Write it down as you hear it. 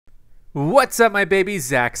What's up, my baby?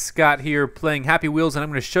 ZackScott here, playing Happy Wheels, and I'm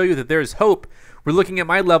going to show you that there's hope. We're looking at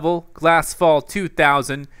my level, Glassfall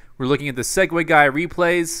 2000. We're looking at the Segway Guy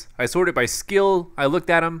replays. I sorted by skill. I looked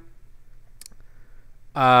at him.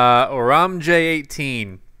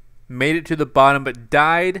 Oramj18 made it to the bottom but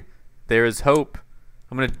died. There is hope.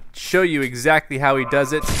 I'm going to show you exactly how he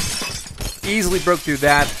does it. Easily broke through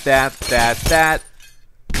that.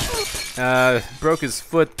 Broke his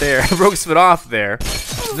foot there. Broke his foot off there.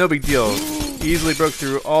 No big deal. Easily broke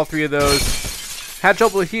through all three of those. Had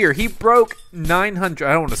trouble here. He broke 900.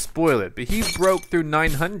 I don't want to spoil it, but he broke through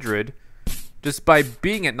 900 just by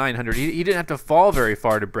being at 900. He didn't have to fall very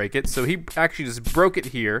far to break it, so he actually just broke it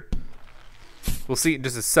here. We'll see it in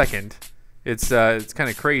just a second. It's kind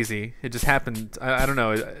of crazy. It just happened. I don't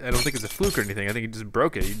know. I don't think it's a fluke or anything. I think he just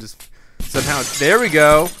broke it. He just somehow. There we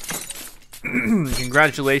go.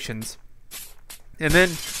 Congratulations. And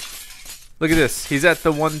then look at this. He's at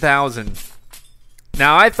the 1000.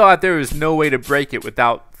 Now I thought there was no way to break it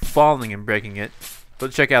without falling and breaking it.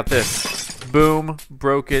 But check out this. Boom.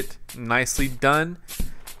 Broke it. Nicely done.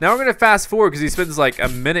 Now we're going to fast forward because he spends like a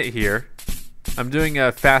minute here. I'm doing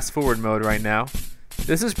a fast forward mode right now.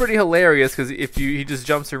 This is pretty hilarious because he just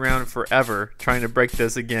jumps around forever trying to break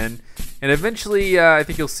this again. And eventually I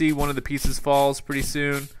think you'll see one of the pieces falls pretty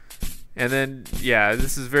soon. And then, yeah,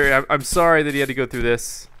 this is very... I'm sorry that he had to go through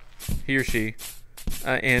this. He or she.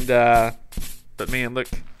 But man, look.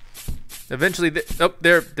 Eventually, oh,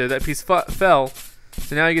 there, that piece fell.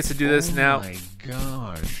 So now he gets to do this now. Oh my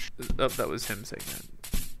gosh. Oh, that was him saying that.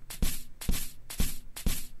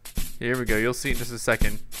 Here we go. You'll see in just a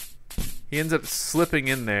second. He ends up slipping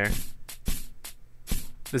in there.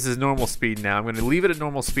 This is normal speed now. I'm going to leave it at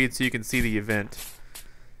normal speed so you can see the event.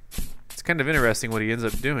 It's kind of interesting what he ends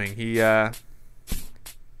up doing.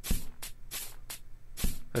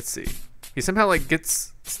 Let's see. He somehow like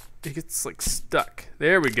gets like stuck.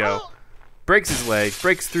 There we go. Breaks his leg.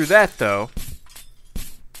 Breaks through that though.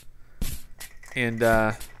 And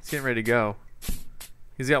he's getting ready to go.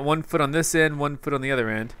 He's got one foot on this end, one foot on the other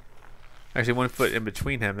end. Actually, one foot in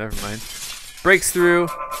between him. Never mind. Breaks through.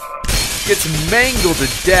 Gets mangled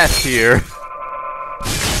to death here.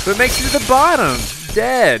 But makes it to the bottom.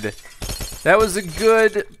 Dead. That was a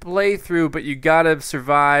good playthrough, but you gotta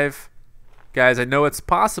survive. Guys, I know it's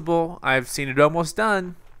possible. I've seen it almost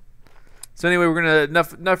done. So anyway, we're gonna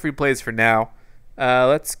enough replays for now.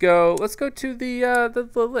 Let's go to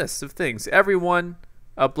the list of things. Everyone,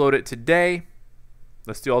 upload it today.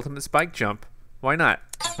 Let's do ultimate spike jump. Why not?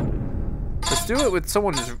 Let's do it with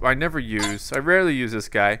someone I never use. I rarely use this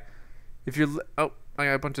guy. If you're I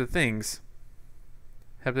got a bunch of things.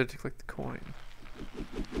 Have to collect the coin.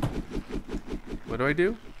 What do I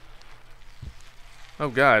do? Oh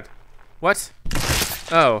God. What?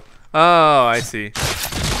 Oh, I see.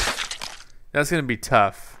 That's gonna be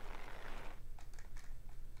tough.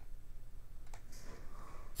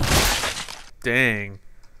 Dang.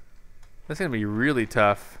 That's gonna be really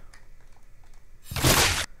tough.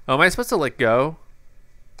 Oh, am I supposed to let go?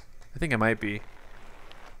 I think I might be.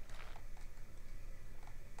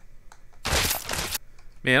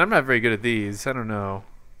 Man, I'm not very good at these. I don't know.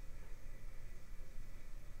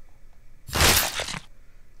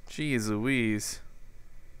 Jeez Louise.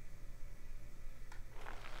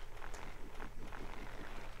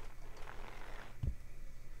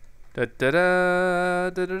 Da da da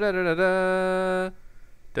da da da da da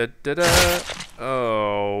da da da.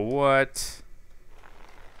 Oh, what?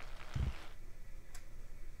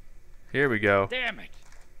 Here we go. Damn it!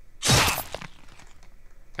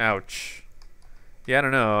 Ouch. Yeah, I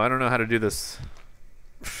don't know. I don't know how to do this.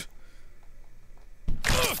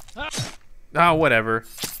 Oh, whatever.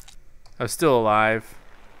 I'm still alive.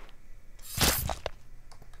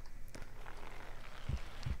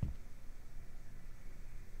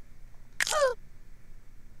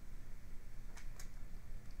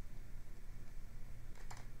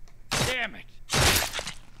 Damn it.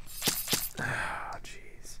 Oh,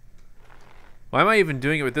 jeez. Why am I even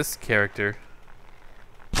doing it with this character?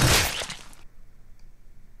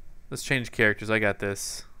 Let's change characters. I got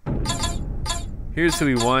this. Here's who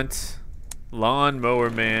we want. Lawnmower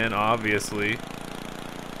Man, obviously.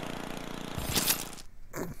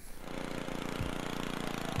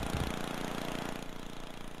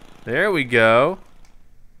 There we go.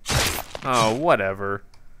 Oh, whatever.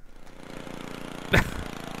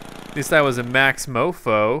 At least I was a max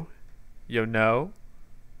mofo. You know.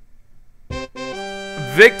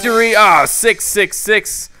 Victory! Ah,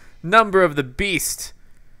 666. Number of the beast.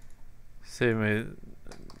 Say my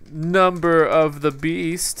number of the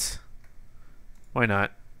beast. Why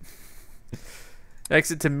not?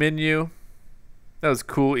 Exit to menu. That was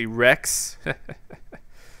cool, Erex.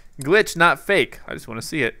 Glitch, not fake. I just want to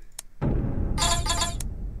see it.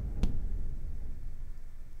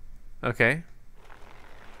 Okay.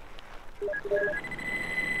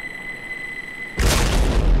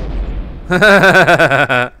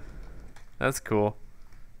 That's cool.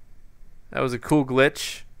 That was a cool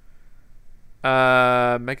glitch.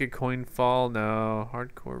 Mega coin fall, no.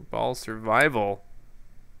 Hardcore ball survival.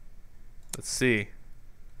 Let's see.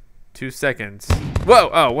 2 seconds. Whoa!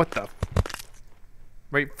 Oh, what the?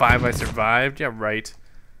 Rate 5, I survived. Yeah, right.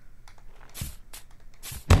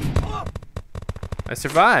 I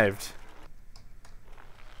survived.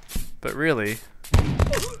 But really.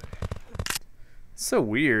 So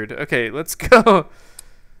weird. Okay, let's go.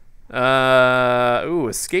 Ooh,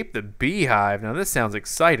 escape the beehive. Now this sounds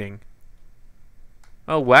exciting.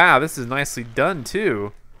 Oh wow, this is nicely done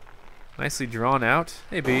too. Nicely drawn out.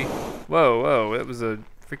 Hey bee. Whoa, whoa, that was a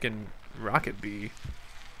freaking rocket bee.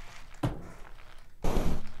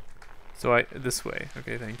 So this way.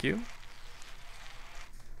 Okay, thank you.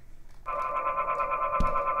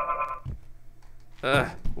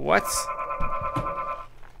 What?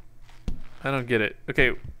 I don't get it.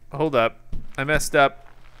 Okay, hold up. I messed up.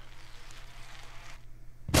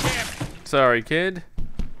 Sorry, kid.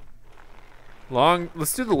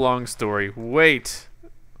 Let's do the long story. Wait.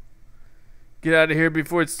 Get out of here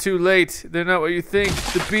before it's too late. They're not what you think.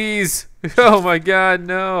 The bees. Oh my god,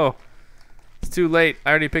 no. It's too late.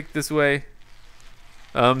 I already picked this way.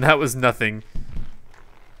 That was nothing.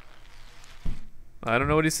 I don't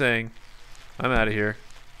know what he's saying. I'm out of here.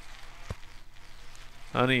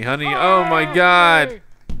 Honey, honey. Oh my god.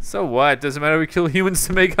 So what? Doesn't matter we kill humans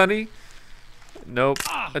to make honey? Nope.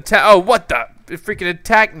 Attack. Oh, what the? It freaking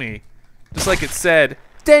attacked me. Just like it said.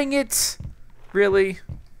 Dang it. Really?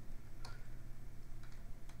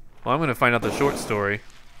 Well, I'm going to find out the short story.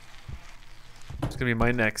 It's going to be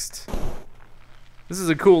my next. This is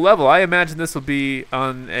a cool level. I imagine this will be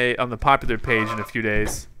on the popular page in a few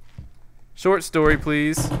days. Short story,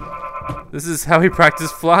 please. This is how he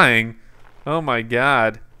practiced flying. Oh my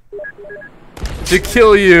god. To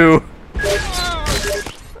kill you.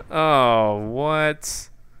 Oh, what?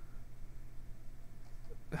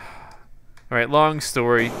 Alright, long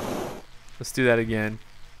story. Let's do that again.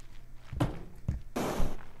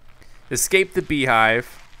 Escape the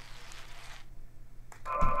beehive.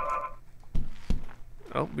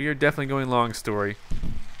 Oh, we are definitely going long story.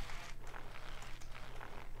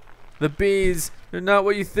 The bees, they're not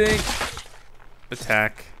what you think.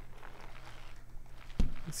 Attack.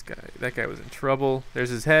 That guy was in trouble. There's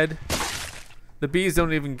his head. The bees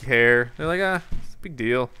don't even care. They're like, ah, it's a big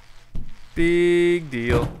deal. Big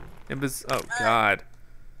deal. Oh, God.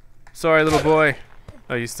 Sorry, little boy.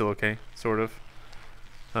 Oh, he's still okay, sort of.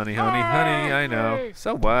 Honey, honey, honey, I know.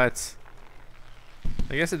 So what?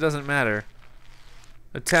 I guess it doesn't matter.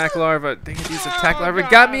 Attack larva. Dang it, these attack larva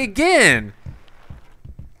got me again!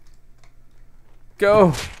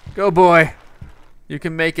 Go. Go, boy. You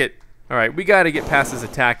can make it. Alright, we gotta get past this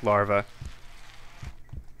attack larva.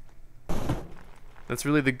 That's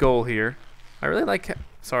really the goal here. I really like...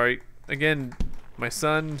 Sorry. Again, my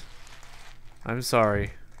son. I'm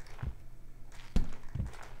sorry.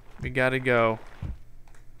 We gotta go.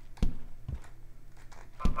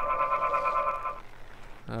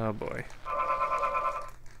 Oh boy.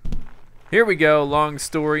 Here we go, long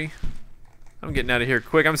story. I'm getting out of here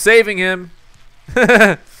quick. I'm saving him.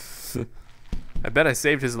 I bet I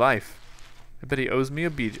saved his life. I bet he owes me a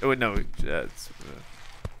beach. Oh wait, no.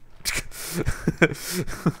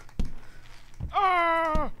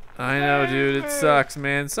 I know, dude. It sucks,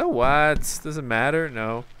 man. So what? Does it matter?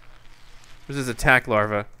 No. There's this attack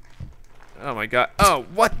larva. Oh my god. Oh,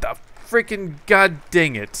 what the freaking god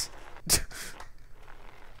dang it.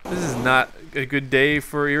 This is not a good day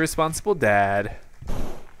for irresponsible dad.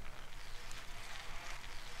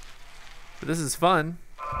 But this is fun.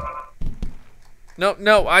 No,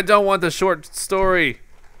 no, I don't want the short story.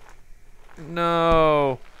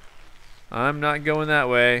 No. I'm not going that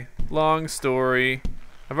way. Long story.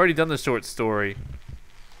 I've already done the short story.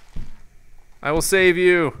 I will save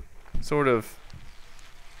you. Sort of.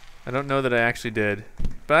 I don't know that I actually did.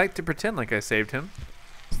 But I like to pretend like I saved him.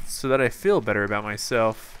 So that I feel better about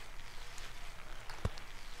myself.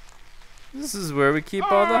 This is where we keep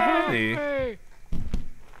all the honey.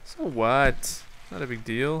 So what? Not a big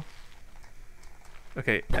deal.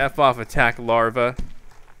 Okay, F off attack larva.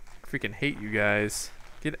 Freaking hate you guys.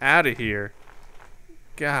 Get out of here.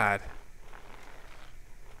 God.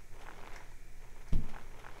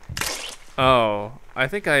 Oh, I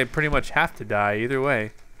think I pretty much have to die either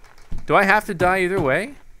way. Do I have to die either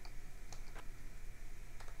way?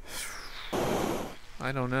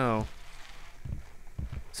 I don't know.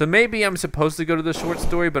 So maybe I'm supposed to go to the short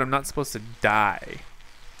story, but I'm not supposed to die.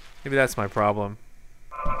 Maybe that's my problem.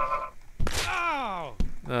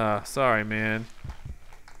 Sorry, man.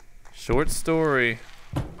 Short story.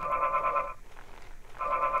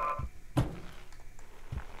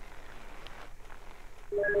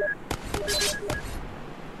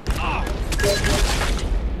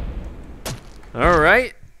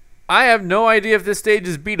 Alright. I have no idea if this stage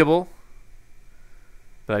is beatable.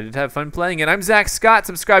 But I did have fun playing it. I'm ZackScott.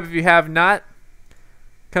 Subscribe if you have not.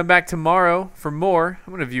 Come back tomorrow for more.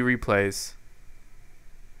 I'm going to view replays.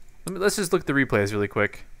 Let's just look at the replays really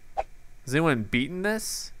quick. Has anyone beaten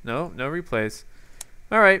this? No replays.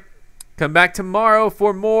 Alright. Come back tomorrow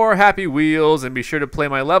for more Happy Wheels. And be sure to play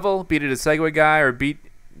my level. Beat it a Segway guy or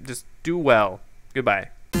just do well. Goodbye.